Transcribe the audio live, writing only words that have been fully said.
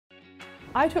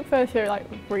I took first year like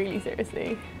really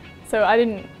seriously, so I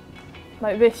didn't,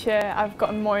 like this year I've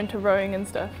gotten more into rowing and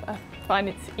stuff. I find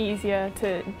it's easier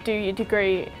to do your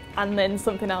degree and then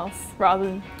something else rather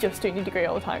than just doing your degree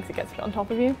all the time because it gets a bit on top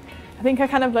of you. I think I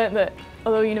kind of learnt that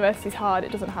although university's hard,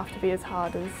 it doesn't have to be as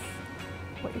hard as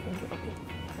what you think it will be.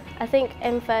 I think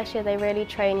in first year they really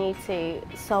train you to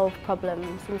solve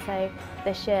problems, and so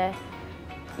this year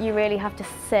you really have to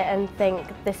sit and think,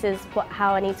 this is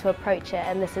how I need to approach it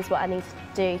and this is what I need to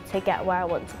do to get where I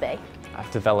want to be.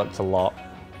 I've developed a lot.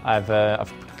 I've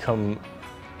become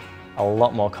a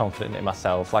lot more confident in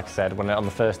myself. Like I said, on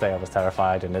the first day I was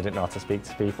terrified and I didn't know how to speak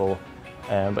to people.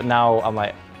 But now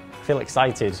I feel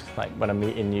excited when I'm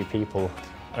meeting new people.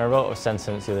 And I wrote a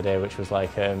sentence the other day which was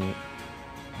like, the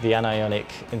anionic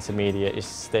intermediate is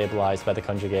stabilised by the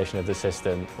conjugation of the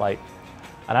system.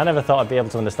 And I never thought I'd be able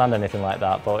to understand anything like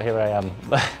that, but here I am.